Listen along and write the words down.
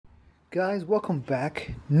Guys, welcome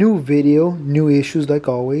back. New video, new issues like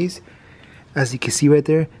always. As you can see right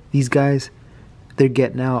there, these guys, they're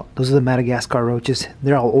getting out. Those are the Madagascar roaches.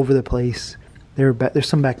 They're all over the place. There's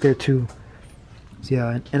some back there too. So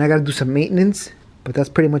yeah, and I gotta do some maintenance, but that's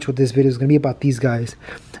pretty much what this video is gonna be about. These guys,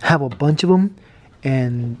 I have a bunch of them,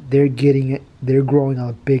 and they're growing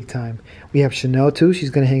out big time. We have Chanel too. She's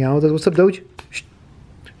gonna hang out with us. What's up, Doge?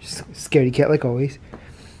 She's a scaredy cat like always.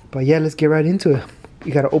 But yeah, let's get right into it.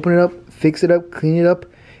 You gotta open it up, fix it up, clean it up,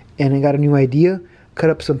 and I got a new idea. Cut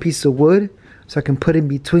up some pieces of wood so I can put in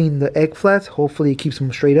between the egg flats. Hopefully it keeps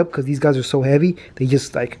them straight up because these guys are so heavy they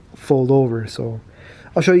just like fold over. So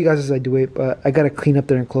I'll show you guys as I do it, but I gotta clean up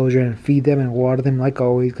their enclosure and feed them and water them like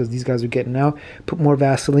always because these guys are getting out. Put more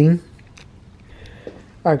Vaseline.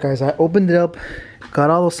 Alright guys, I opened it up, got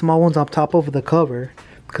all those small ones on top of the cover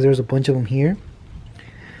because there's a bunch of them here.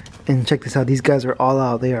 And check this out, these guys are all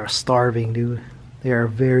out. They are starving, dude. They are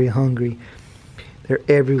very hungry. They're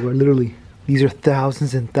everywhere, literally. These are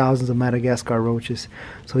thousands and thousands of Madagascar roaches.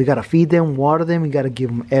 So we gotta feed them, water them, we gotta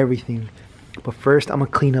give them everything. But first, I'm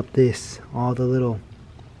gonna clean up this. All the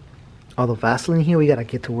Vaseline here, we gotta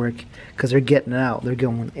get to work. Because they're getting out, they're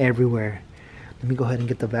going everywhere. Let me go ahead and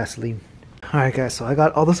get the Vaseline. Alright guys, so I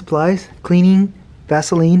got all the supplies. Cleaning,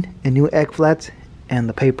 Vaseline, and new egg flats, and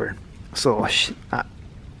the paper. So,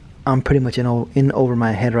 I'm pretty much in over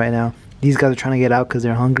my head right now. These guys are trying to get out because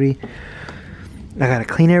they're hungry. I gotta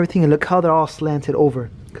clean everything, and look how they're all slanted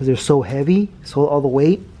over because they're so heavy. So all the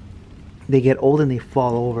weight, they get old and they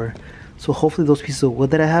fall over. So hopefully those pieces of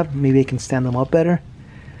wood that I have, maybe I can stand them up better.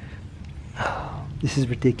 This is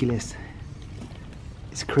ridiculous.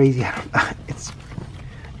 It's crazy. It's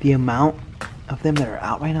the amount of them that are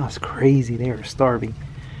out right now is crazy. They are starving.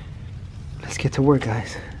 Let's get to work,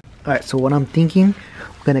 guys. All right. So what I'm thinking,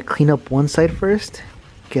 I'm gonna clean up one side first.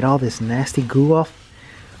 Get all this nasty goo off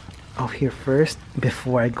here first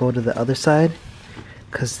before I go to the other side,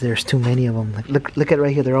 because there's too many of them. Like look at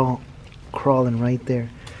right here, they're all crawling right there.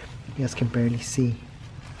 You guys can barely see.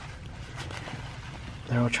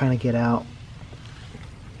 They're all trying to get out.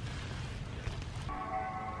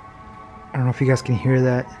 I don't know if you guys can hear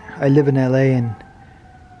that. I live in LA, and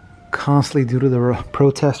constantly due to the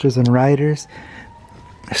protesters and rioters,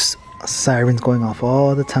 there's sirens going off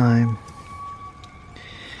all the time.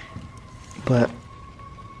 But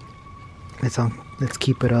let's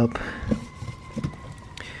keep it up.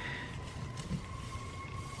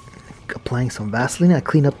 Applying some Vaseline. I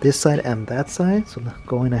clean up this side and that side. So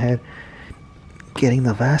going ahead, getting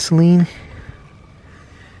the Vaseline,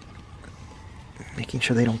 making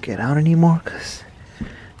sure they don't get out anymore because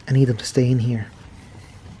I need them to stay in here.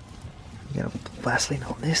 You gotta put Vaseline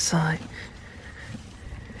on this side.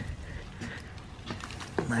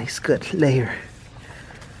 Nice, good layer.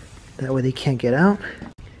 That way they can't get out.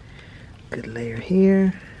 Good layer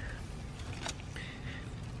here.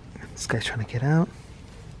 This guy's trying to get out.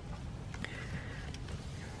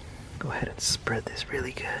 Go ahead and spread this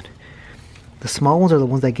really good. The small ones are the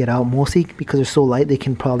ones that get out mostly because they're so light they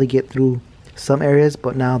can probably get through some areas,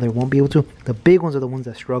 but now they won't be able to. The big ones are the ones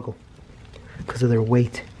that struggle because of their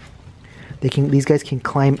weight. These guys can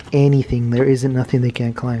climb anything. There isn't nothing they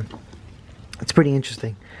can't climb. It's pretty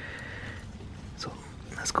interesting. So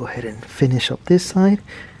let's go ahead and finish up this side.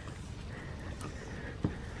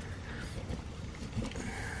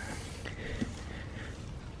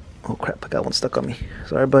 Oh crap, I got one stuck on me.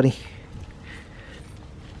 Sorry, buddy.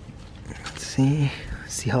 Let's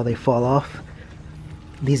see how they fall off.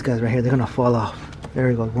 These guys right here, they're gonna fall off. There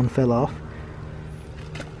we go, one fell off.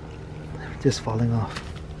 Just falling off.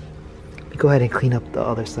 Go ahead and clean up the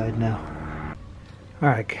other side now.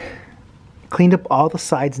 Alright, cleaned up all the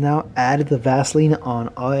sides now, added the Vaseline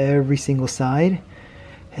on every single side.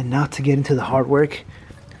 And now to get into the hard work,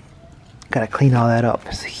 gotta clean all that up.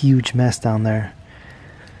 It's a huge mess down there.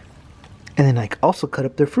 And then I also cut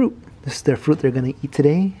up their fruit. This is their fruit they're gonna eat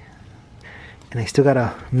today. And I still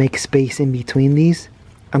gotta make space in between these.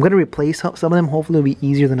 I'm gonna replace some of them. Hopefully it'll be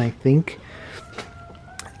easier than I think.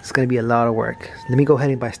 It's gonna be a lot of work. Let me go ahead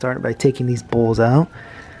and start by taking these bowls out.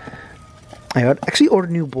 I actually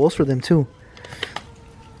ordered new bowls for them too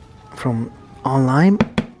from online,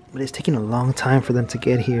 but it's taking a long time for them to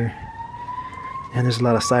get here. And there's a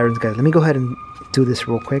lot of sirens, guys. Let me go ahead and do this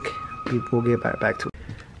real quick. We'll get back to it.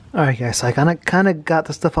 Alright guys, so I kind of got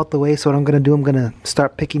the stuff out the way. So what I'm going to do, I'm going to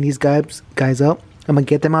start picking these guys up. I'm going to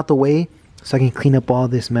get them out the way so I can clean up all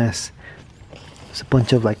this mess. There's a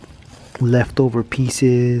bunch of like leftover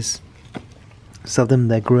pieces. Some of them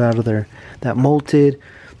that grew out of that molted.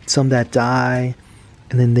 Some that die.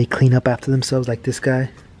 And then they clean up after themselves like this guy.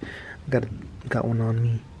 Got one on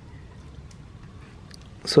me.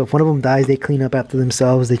 So if one of them dies, they clean up after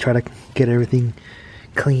themselves. They try to get everything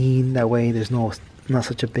clean. That way there's not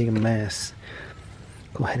such a big mess.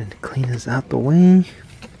 Go ahead and clean this out the way.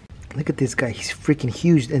 Look at this guy. He's freaking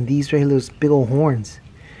huge. And these right here, those big old horns.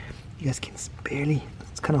 You guys can barely,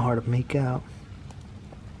 it's kind of hard to make out.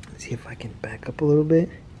 Let's see if I can back up a little bit.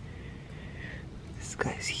 This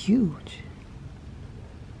guy's huge.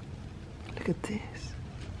 Look at this.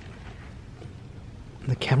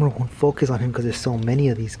 The camera won't focus on him because there's so many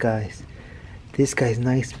of these guys. This guy's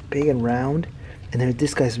nice, big and round, and then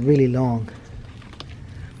this guy's really long.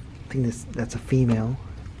 I think that's a female.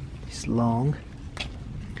 He's long.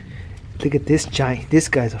 Look at this giant. This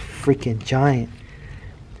guy's a freaking giant.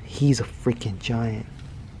 He's a freaking giant.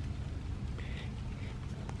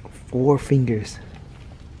 4 fingers.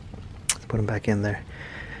 Let's put him back in there.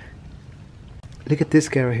 Look at this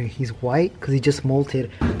guy right here. He's white because he just molted.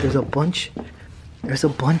 There's a bunch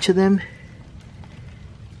of them.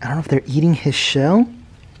 I don't know if they're eating his shell.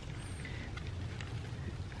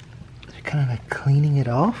 They're kind of like cleaning it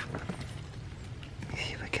off. Let me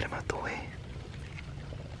see if I get him out the way.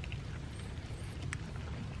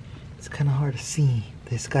 It's kind of hard to see.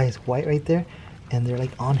 This guy is white right there, and they're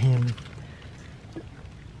like on him.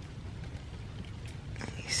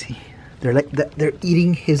 Let me see. They're like that. They're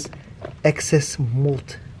eating his excess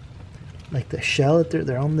molt, like the shell that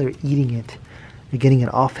they're on. They're eating it. They're getting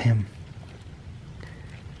it off him.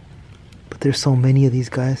 But there's so many of these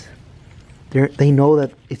guys. They know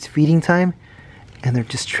that it's feeding time, and they're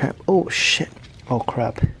just trapped. Oh shit! Oh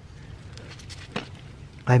crap!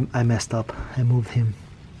 I messed up. I moved him.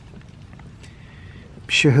 I'm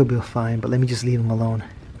sure he'll be fine, but let me just leave him alone.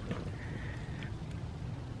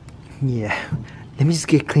 Yeah, let me just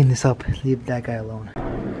clean this up. Leave that guy alone.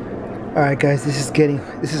 All right, guys, this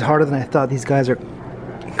is harder than I thought. These guys are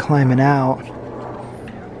climbing out.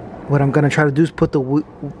 What I'm gonna try to do is put the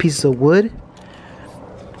pieces of wood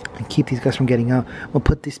and keep these guys from getting out. I'm gonna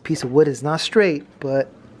put this piece of wood. It's not straight, but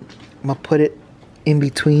I'm gonna put it in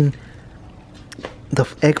between the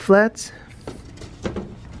egg flats.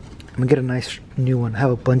 I'm gonna get a nice new one. I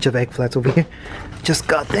have a bunch of egg flats over here. Just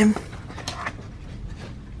got them.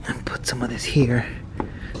 And put some of this here.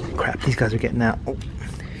 Crap, these guys are getting out. Oh,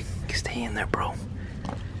 stay in there, bro.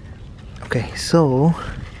 Okay, so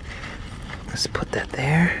let's put that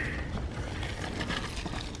there.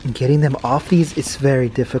 And getting them off these is very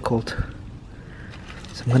difficult.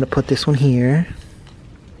 So I'm gonna put this one here.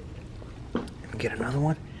 And get another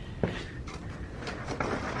one.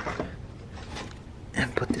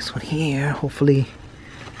 And put this one here, hopefully.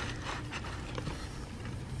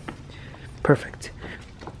 Perfect.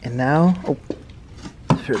 And now,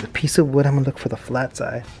 for the piece of wood, I'm gonna look for the flat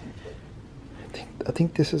side. I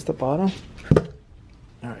think this is the bottom.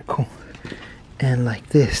 Alright, cool. And like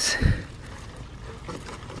this.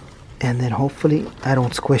 And then hopefully I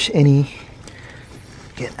don't squish any.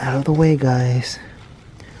 Get out of the way, guys.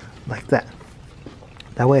 Like that.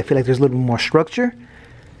 That way I feel like there's a little bit more structure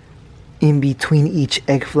in between each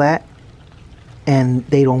egg flat, and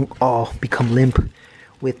they don't all become limp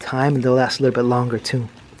with time, and they'll last a little bit longer too.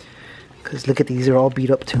 Because look at these, are all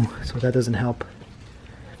beat up too, so that doesn't help.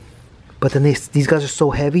 But then these guys are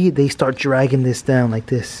so heavy, they start dragging this down like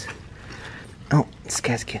this. Oh, this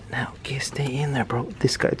guy's getting out. Okay, stay in there, bro.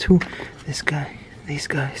 This guy too. This guy. These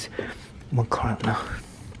guys. One claw now.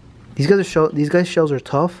 These guys' shells are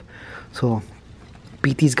tough, so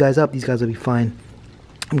beat these guys up. These guys will be fine.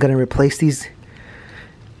 I'm gonna replace these.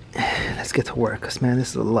 Let's get to work, cause man,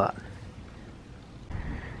 this is a lot.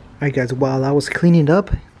 Alright guys, while I was cleaning it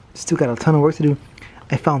up, still got a ton of work to do.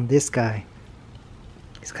 I found this guy.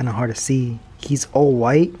 It's kind of hard to see. He's all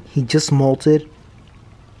white. He just molted.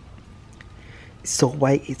 It's so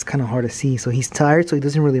white, it's kind of hard to see. So he's tired, so he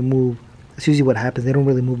doesn't really move. That's usually what happens. They don't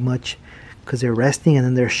really move much because they're resting,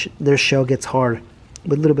 and then their shell gets hard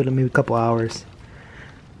with a little bit of maybe a couple hours.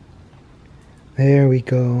 There we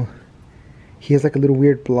go. He has like a little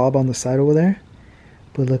weird blob on the side over there.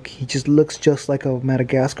 But look, he just looks just like a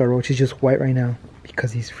Madagascar roach. He's just white right now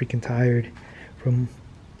because he's freaking tired from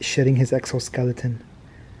shedding his exoskeleton.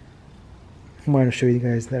 I'm going to show you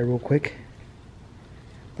guys that real quick.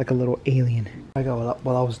 Like a little alien.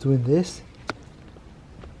 While I was doing this,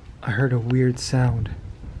 I heard a weird sound.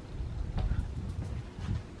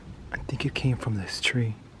 I think it came from this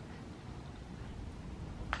tree.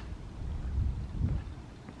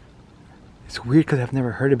 It's weird because I've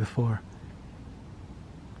never heard it before.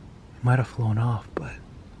 It might have flown off, but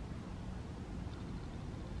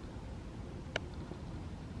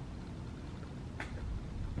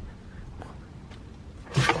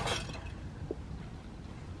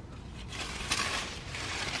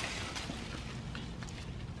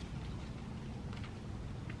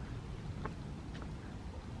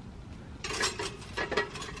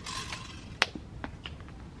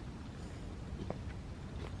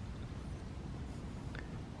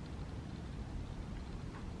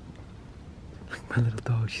My little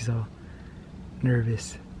dog, she's all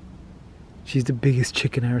nervous. She's the biggest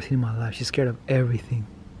chicken I've ever seen in my life. She's scared of everything.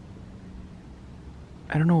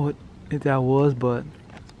 I don't know what that was, but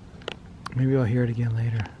maybe I'll hear it again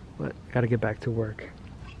later. But I gotta get back to work.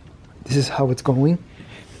 This is how it's going.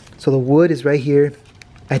 So the wood is right here.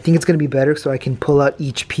 I think it's gonna be better so I can pull out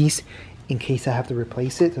each piece in case I have to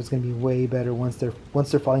replace it. So it's gonna be way better once they're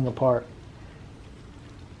falling apart.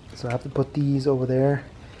 So I have to put these over there.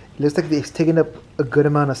 It looks like they've taken up a good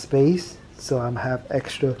amount of space, so I'm have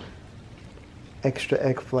extra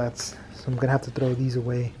egg flats. So I'm gonna have to throw these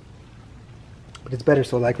away. But it's better.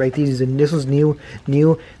 So like right, this one's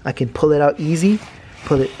new. I can pull it out easy,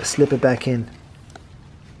 slip it back in.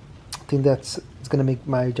 I think it's gonna make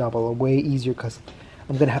my job a way easier because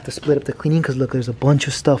I'm gonna have to split up the cleaning. Because look, there's a bunch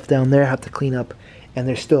of stuff down there I have to clean up, and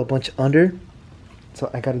there's still a bunch under.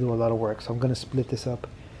 So I got to do a lot of work. So I'm gonna split this up.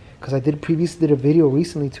 Because I did a video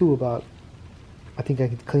recently too about, I think I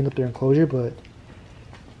could clean up their enclosure, but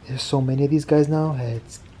there's so many of these guys now.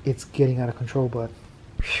 It's getting out of control. But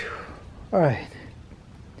all right,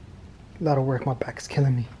 a lot of work. My back is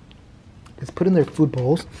killing me. Let's put in their food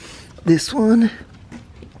bowls. This one.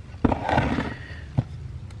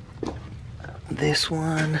 This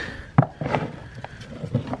one.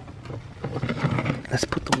 Let's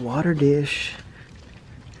put the water dish.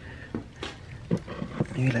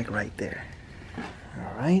 Maybe like right there.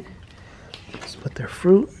 All right. Let's put their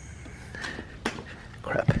fruit.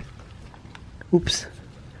 Crap. Oops.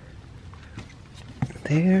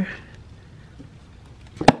 There.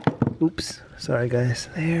 Oops. Sorry guys.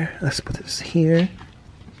 There. Let's put this here.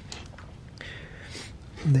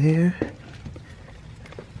 There.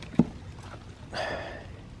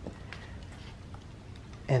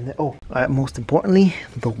 And oh, most importantly,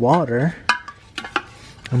 the water.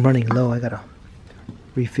 I'm running low. I gotta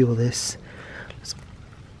refuel this.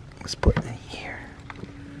 Let's put it in here.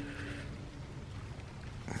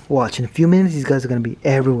 Watch, in a few minutes, these guys are gonna be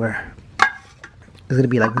everywhere. There's gonna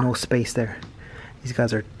be like no space there. These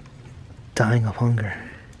guys are dying of hunger.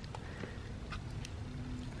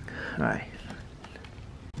 All right.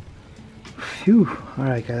 Phew. All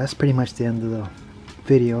right, guys. That's pretty much the end of the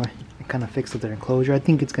video. I kind of fixed up their enclosure. I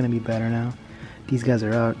think it's gonna be better now. These guys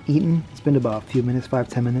are out eating. It's been about a few minutes,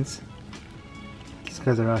 5-10 minutes. These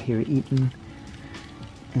guys are out here eating,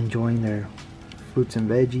 enjoying their fruits and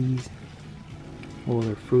veggies. Well,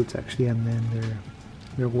 their fruits actually, and then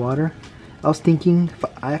their water. I was thinking,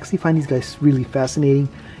 I actually find these guys really fascinating,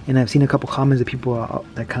 and I've seen a couple comments of people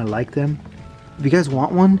that kind of like them. If you guys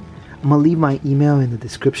want one, I'm gonna leave my email in the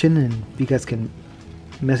description, and you guys can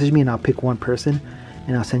message me, and I'll pick one person,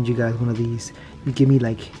 and I'll send you guys one of these. You give me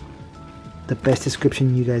like the best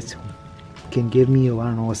description you guys can give me, or I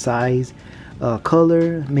don't know, a size,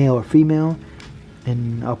 color, male or female,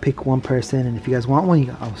 and I'll pick one person. And if you guys want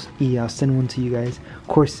one, I'll send one to you guys. Of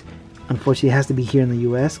course, unfortunately, it has to be here in the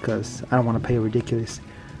US because I don't want to pay a ridiculous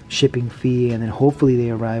shipping fee, and then hopefully they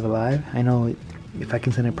arrive alive. I know if I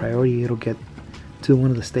can send a priority, it'll get to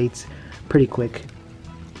one of the states pretty quick.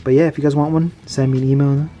 But yeah, if you guys want one, send me an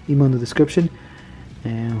email in the description,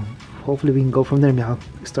 and hopefully we can go from there. I'll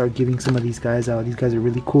start giving some of these guys out. These guys are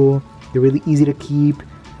really cool. They're really easy to keep,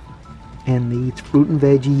 and they eat fruit and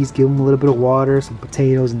veggies. Give them a little bit of water, some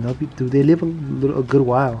potatoes, and they live a good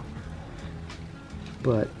while.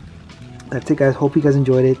 But that's it, guys. Hope you guys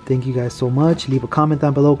enjoyed it. Thank you guys so much. Leave a comment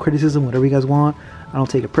down below, criticism, whatever you guys want. I don't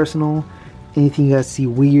take it personal. Anything you guys see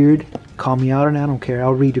weird, call me out on it. I don't care.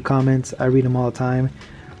 I'll read your comments. I read them all the time.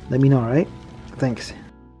 Let me know, alright? Thanks.